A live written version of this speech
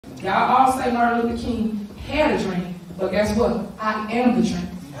Y'all all say Martin Luther King had a dream, but guess what? I am the dream.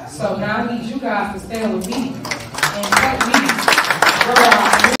 So now I need you guys to stand with me and help me grow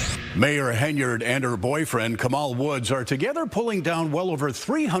out. Mayor Henyard and her boyfriend, Kamal Woods, are together pulling down well over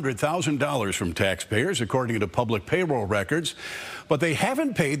 $300,000 from taxpayers, according to public payroll records. But they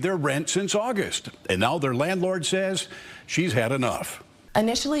haven't paid their rent since August. And now their landlord says she's had enough.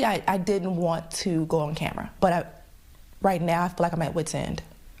 Initially, I didn't want to go on camera, but right now I feel like I'm at wit's end.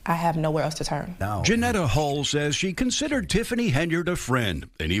 I have nowhere else to turn. No. Janetta Hull says she considered Tiffany Henyard a friend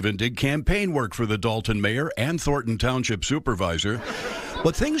and even did campaign work for the Dolton Mayor and Thornton Township Supervisor.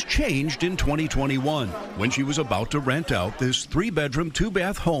 But things changed in 2021 when she was about to rent out this 3-bedroom,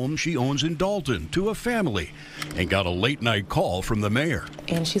 2-bath home she owns in Dolton to a family and got a late-night call from the mayor.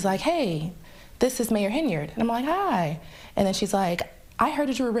 And she's like, hey, this is Mayor Henyard. And I'm like, hi. And then she's like, I heard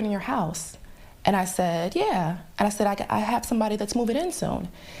that you were renting your house. And I said, yeah. And I said, I have somebody that's moving in soon.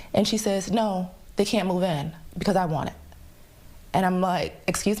 And she says, no, they can't move in because I want it. And I'm like,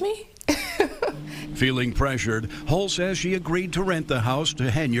 excuse me? Feeling pressured, Hull says she agreed to rent the house to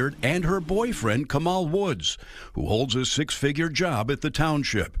Henyard and her boyfriend, Kamal Woods, who holds a 6-figure job at the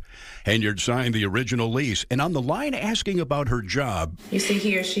township. Henyard signed the original lease, and on the line asking about her job. You see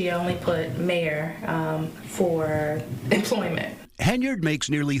here, she only put mayor for employment. Henyard makes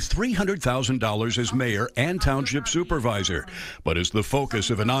nearly $300,000 as mayor and township supervisor, but is the focus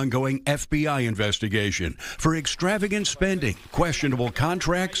of an ongoing FBI investigation for extravagant spending, questionable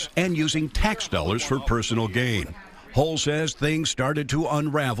contracts, and using tax dollars for personal gain. Hull says things started to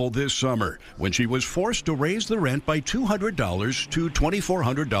unravel this summer when she was forced to raise the rent by $200 to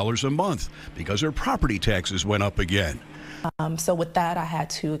 $2,400 a month because her property taxes went up again. So with that, I had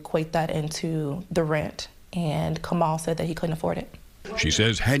to equate that into the rent. And Kamal said that he couldn't afford it. She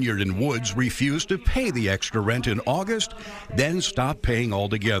says Henyard and Woods refused to pay the extra rent in August, then stopped paying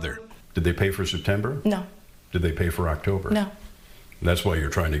altogether. Did they pay for September? No. Did they pay for October? No. That's why you're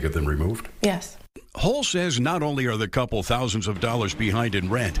trying to get them removed? Yes. Hull says not only are the couple thousands of dollars behind in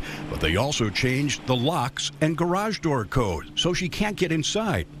rent, but they also changed the locks and garage door code, so she can't get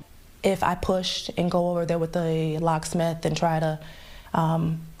inside. If I push and go over there with the locksmith and try to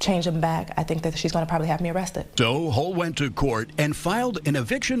change them back, I think that she's going to probably have me arrested. So Hull went to court and filed an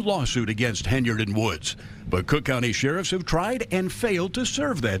eviction lawsuit against Henyard and Woods. But Cook County sheriffs have tried and failed to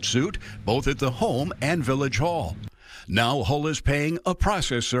serve that suit, both at the home and Village Hall. Now Hull is paying a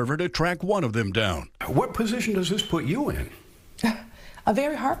process server to track one of them down. What position does this put you in? A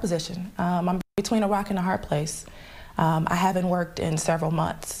very hard position. I'm between a rock and a hard place. I haven't worked in several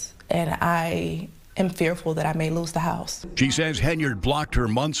months, and I am fearful that I may lose the house. She says Henyard blocked her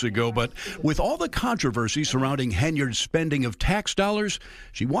months ago, but with all the controversy surrounding Henyard's spending of tax dollars,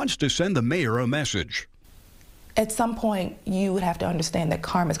 she wants to send the mayor a message. At some point, you would have to understand that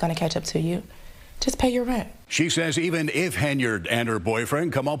karma is going to catch up to you. Just pay your rent. She says even if Henyard and her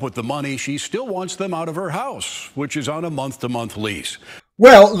boyfriend come up with the money, she still wants them out of her house, which is on a month-to-month lease.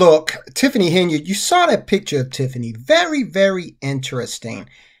 Well, look, Tiffany Henyard, you saw that picture of Tiffany. Very, very interesting.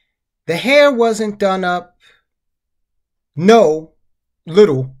 The hair wasn't done up. Little,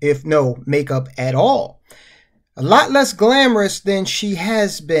 if no, makeup at all. A lot less glamorous than she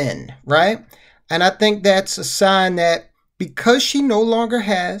has been, right? And I think that's a sign that because she no longer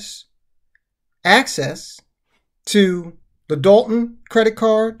has access to the Dolton credit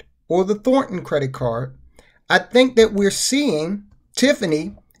card or the Thornton credit card, I think that we're seeing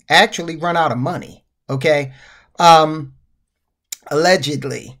Tiffany actually run out of money, okay?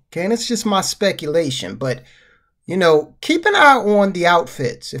 Allegedly, okay? And it's just my speculation, but, you know, keep an eye on the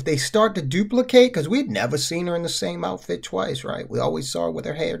outfits. If they start to duplicate, because we'd never seen her in the same outfit twice, right? We always saw her with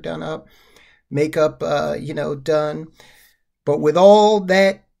her hair done up, makeup, done. But with all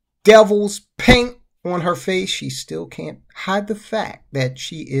that devil's paint on her face, she still can't hide the fact that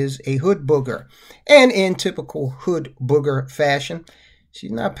she is a hood booger. And in typical hood booger fashion,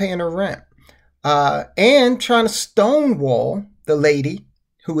 she's not paying her rent. And trying to stonewall the lady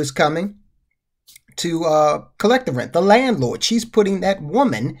who is coming to collect the rent, the landlord. She's putting that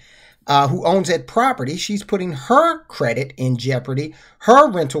woman who owns that property, she's putting her credit in jeopardy, her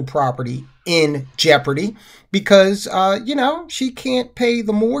rental property in jeopardy, because, she can't pay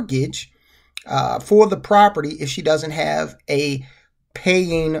the mortgage for the property if she doesn't have a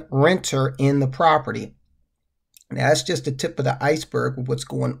paying renter in the property. Now, that's just the tip of the iceberg of what's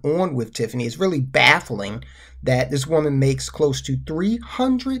going on with Tiffany. It's really baffling that this woman makes close to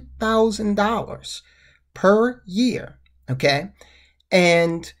 $300,000 per year, okay?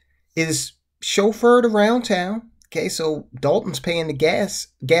 And is chauffeured around town, okay? So Dolton's paying the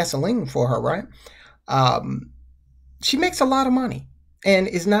gasoline for her, right? She makes a lot of money. and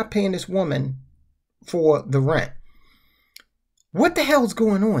is not paying this woman for the rent. What the hell's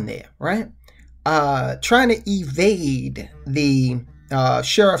going on there, right? Trying to evade the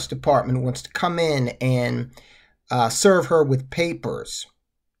sheriff's department who wants to come in and serve her with papers.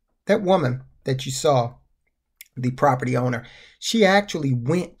 That woman that you saw, the property owner, she actually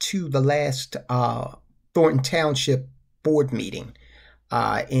went to the last Thornton Township board meeting,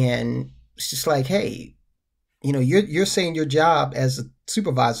 and it's just like, hey, you know, you're saying your job as a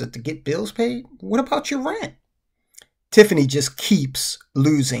supervisor to get bills paid. What about your rent? Tiffany just keeps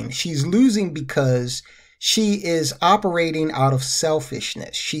losing. She's losing because she is operating out of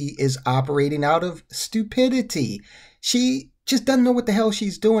selfishness. She is operating out of stupidity. She just doesn't know what the hell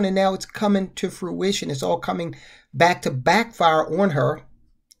she's doing, and now it's coming to fruition. It's all coming back to backfire on her.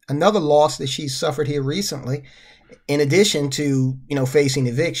 Another loss that she's suffered here recently, in addition to, you know, facing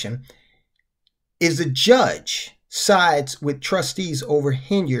eviction, is the judge sides with trustees over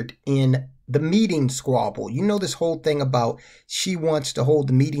Henyard in the meeting squabble. You know, this whole thing about she wants to hold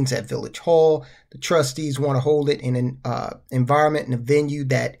the meetings at Village Hall. The trustees want to hold it in an environment and a venue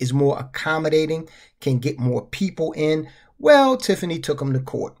that is more accommodating, can get more people in. Well, Tiffany took them to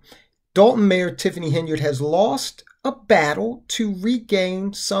court. Dolton Mayor Tiffany Henyard has lost a battle to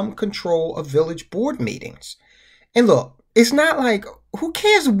regain some control of village board meetings. And look, it's not like, who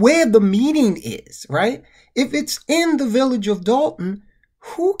cares where the meeting is, right? If it's in the Village of Dolton,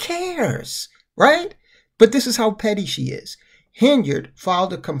 who cares, right? But this is how petty she is. Henyard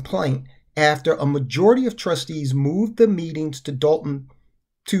filed a complaint after a majority of trustees moved the meetings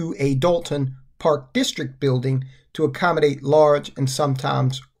to a Dolton Park District building to accommodate large and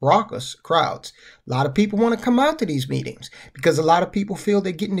sometimes raucous crowds. A lot of people want to come out to these meetings because a lot of people feel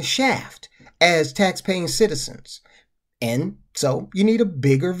they're getting the shaft as tax-paying citizens. And so you need a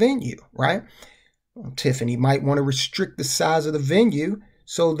bigger venue, right? Well, Tiffany might want to restrict the size of the venue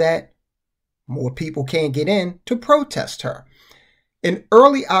so that more people can't get in to protest her. In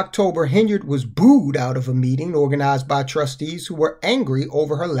early October, Henyard was booed out of a meeting organized by trustees who were angry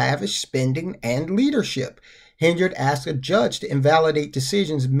over her lavish spending and leadership. Henyard asked a judge to invalidate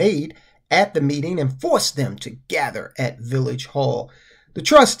decisions made at the meeting and force them to gather at Village Hall. The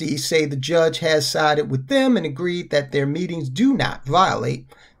trustees say the judge has sided with them and agreed that their meetings do not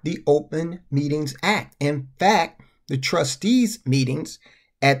violate the Open Meetings Act. In fact, the trustees' meetings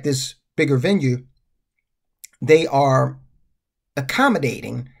at this bigger venue, they are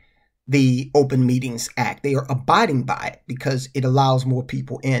accommodating the Open Meetings Act. They are abiding by it because it allows more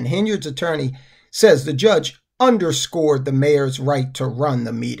people in. Henyard's attorney says the judge underscored the mayor's right to run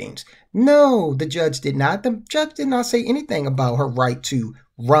the meetings. No, the judge did not. The judge did not say anything about her right to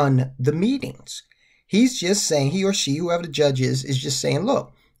run the meetings. He's just saying, he or she, whoever the judge is just saying,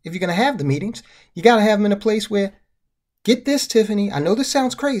 look, if you're going to have the meetings, you got to have them in a place where, get this, Tiffany, I know this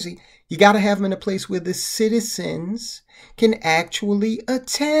sounds crazy, you got to have them in a place where the citizens can actually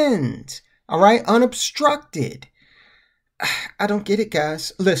attend, all right, unobstructed. I don't get it,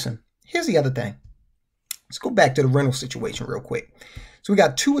 guys. Listen, here's the other thing. Let's go back to the rental situation real quick. So we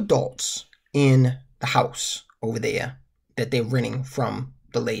got two adults in the house over there that they're renting from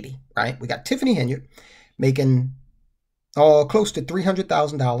the lady, right? We got Tiffany Henyard making close to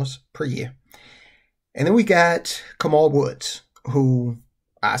 $300,000 per year. And then we got Kamal Woods, who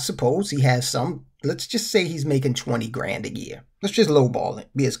I suppose he has some, let's just say he's making 20 grand a year. Let's just lowball it,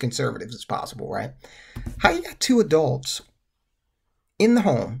 be as conservative as possible, right? How you got two adults in the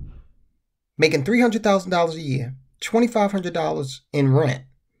home making $300,000 a year, $2,500 in rent?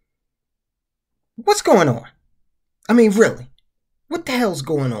 What's going on? I mean, really, what the hell's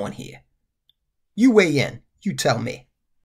going on here? You weigh in. You tell me.